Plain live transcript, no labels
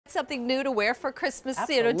something new to wear for Christmas,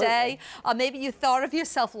 Absolutely. day. Maybe you thought of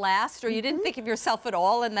yourself last, or you didn't think of yourself at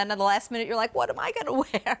all, and then at the last minute you're like, what am I going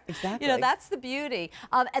to wear? Exactly. You know, that's the beauty.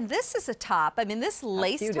 And this is a top. I mean, this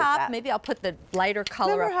lace cute is top, that? maybe I'll put the lighter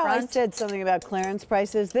color Remember up how front. I said something about clearance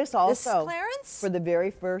prices? This also, clearance? for the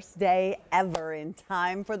very first day ever in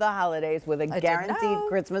time for the holidays with a guaranteed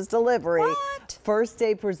Christmas delivery. What? First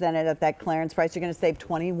day presented at that clearance price, you're going to save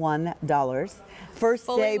 $21. First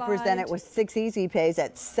day presented with 6 easy pays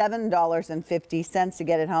at $7.50 to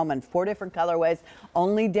get it home in 4 different colorways.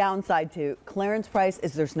 Only downside to clearance price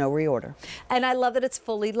is there's no reorder. And I love that it's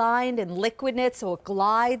fully lined and liquid knit, so it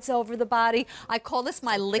glides over the body. I call this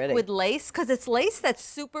my liquid lace because it's lace that's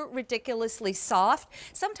super ridiculously soft.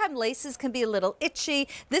 Sometimes laces can be a little itchy.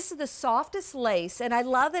 This is the softest lace, and I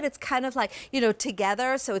love that it's kind of like, you know,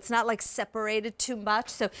 together, so it's not like separated too much.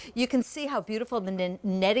 So you can see how beautiful the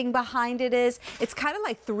netting behind it is. It's kind of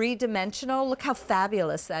like three-dimensional. Look how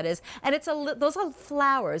fabulous that is. And it's those are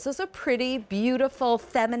flowers. Those are pretty, beautiful,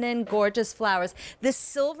 feminine, gorgeous flowers. This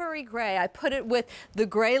silvery gray, I put it with the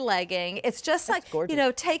gray legging. It's just like, you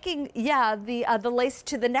know, taking, the lace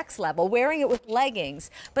to the next level, wearing it with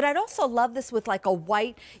leggings. But I'd also love this with like a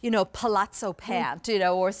white, you know, palazzo pant, you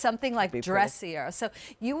know, or something like dressier. So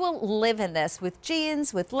you will live in this with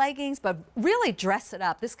jeans, with leggings, but really dress it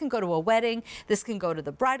up. This can go to a wedding. This can go to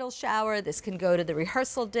the bridal shower. This can go to the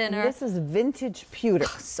rehearsal dinner. And this is vintage pewter.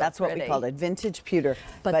 That's what we called it, vintage pewter.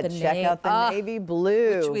 But check out the navy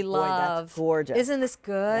blue, which we love. Boy, that's gorgeous. Isn't this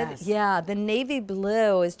good? Yes. Yeah, the navy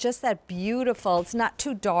blue is just that beautiful. It's not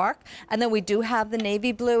too dark. And then we do have the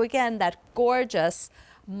navy blue again, that gorgeous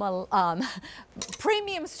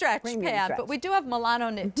premium stretch pant, but we do have Milano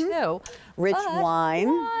knit too. Rich wine.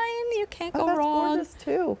 You can't go wrong. Gorgeous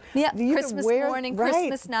too. Yeah, Christmas morning,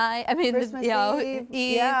 Christmas night. I mean, Christmas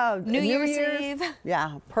Eve, New Year's Eve.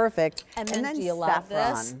 Yeah, perfect. And then do you saffron. love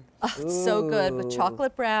this? Oh, it's so good with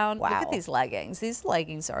chocolate brown. Wow. Look at these leggings. These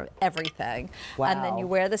leggings are everything. Wow. And then you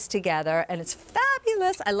wear this together, and it's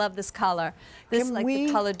fabulous. I love this color. This is like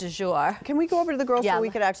the color du jour. Can we go over to the girls so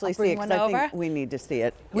we could actually see it? Because I think we need to see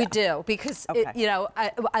it. We do, because you know,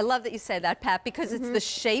 I love that you say that, Pat, because it's the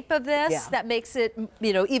shape of this that makes it,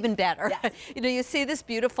 you know, even better. Yes. You know, you see this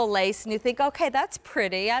beautiful lace, and you think, okay, that's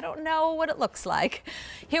pretty. I don't know what it looks like.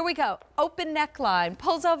 Here we go. Open neckline,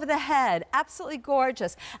 pulls over the head, absolutely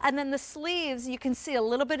gorgeous. And then the sleeves, you can see a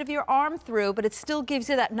little bit of your arm through, but it still gives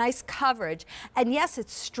you that nice coverage. And yes, it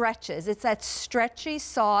stretches. It's that stretchy,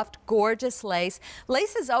 soft, gorgeous lace.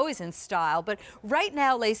 Lace is always in style, but right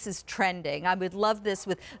now lace is trending. I would love this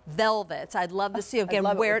with velvets. I'd love to see you again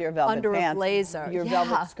wear it under a blazer. Your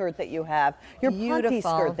velvet skirt that you have, your puffy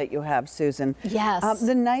skirt that you have, Susan. Yes.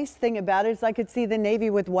 The nice thing about it is I could see the navy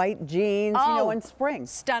with white jeans, you know, in spring.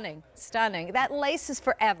 Stunning, stunning. That lace is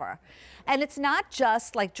forever. And it's not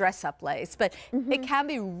just like dress-up lace, but it can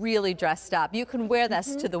be really dressed up. You can wear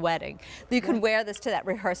this to the wedding. You can wear this to that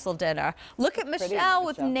rehearsal dinner. Look at Michelle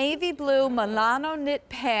with navy blue Milano knit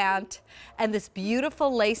pant and this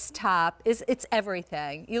beautiful lace top. It's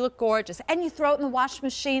everything. You look gorgeous. And you throw it in the wash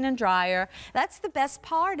machine and dryer. That's the best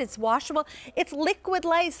part. It's washable. It's liquid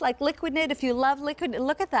lace, like liquid knit. If you love liquid,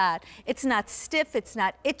 look at that. It's not stiff. It's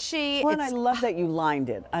not itchy. Well, and I love that you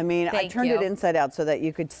lined it. I mean, I turned it inside out so that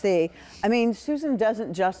you could see. I mean, Susan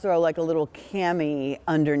doesn't just throw like a little cami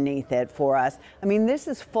underneath it for us. I mean, this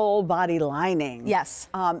is full body lining. Yes.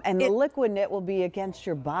 And the liquid knit will be against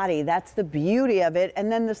your body. That's the beauty of it.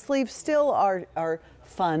 And then the sleeves still are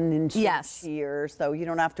fun and sheer, so you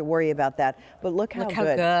don't have to worry about that. But look how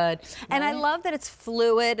good. And I love that it's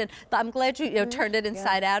fluid, and I'm glad you, turned it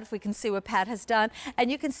inside out, if we can see what Pat has done.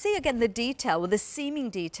 And you can see again the detail with the seaming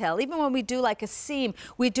detail. Even when we do like a seam,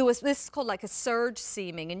 we do this is called like a serge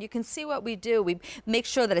seaming, and you can see what we do. We make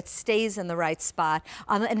sure that it stays in the right spot.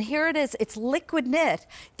 And here it is. It's liquid knit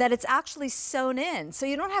that it's actually sewn in, so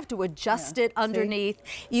you don't have to adjust it underneath.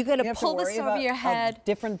 You're going to pull this over your head. A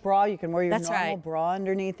different bra. You can wear your normal bra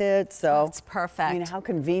underneath it. So it's perfect. I mean, how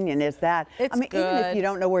convenient is that? It's even if you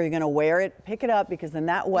don't know where you're going to wear it, pick it up, because in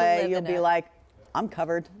that way you'll be like, I'm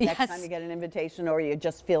covered. Next time you get an invitation, or you're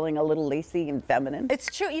just feeling a little lacy and feminine.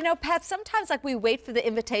 It's true. You know, Pat, sometimes like we wait for the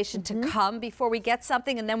invitation to come before we get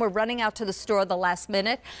something, and then we're running out to the store the last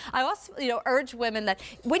minute. I also, urge women that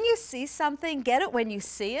when you see something, get it when you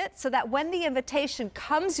see it, so that when the invitation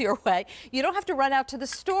comes your way, you don't have to run out to the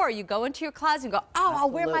store. You go into your closet and go, oh,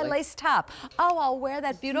 I'll wear my lace top. Oh, I'll wear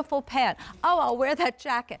that beautiful pant. Oh, I'll wear that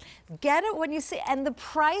jacket. Get it when you see it. And the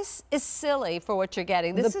price is silly for what you're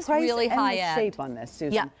getting. This is really high end. on this,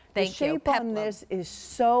 Susan. Yeah, thank you. The shape on this is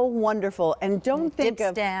so wonderful. And don't think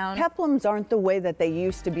of down. peplums aren't the way that they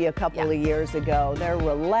used to be a couple of years ago. They're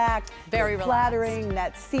relaxed, very flattering.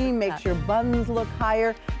 That seam makes your buns look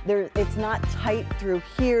higher. It's not tight through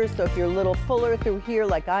here, so if you're a little fuller through here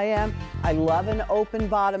like I am, I love an open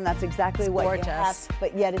bottom. That's exactly what you have,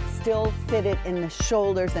 but yet it's still fitted in the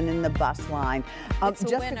shoulders and in the bust line.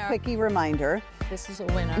 Just a quickie reminder. This is a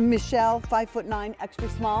winner. Michelle, 5'9", extra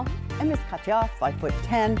small, and Miss Katya,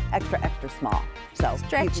 5'10", extra small. So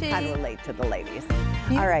you can kind of relate to the ladies.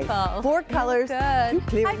 Beautiful. All right, 4 colors.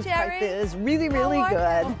 Good. Hi, Jerry. Is really, really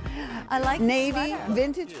good. I like navy,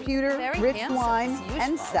 vintage pewter, rich wine,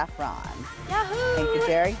 and saffron. Yahoo! Thank you,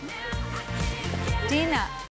 Jerry. Dina.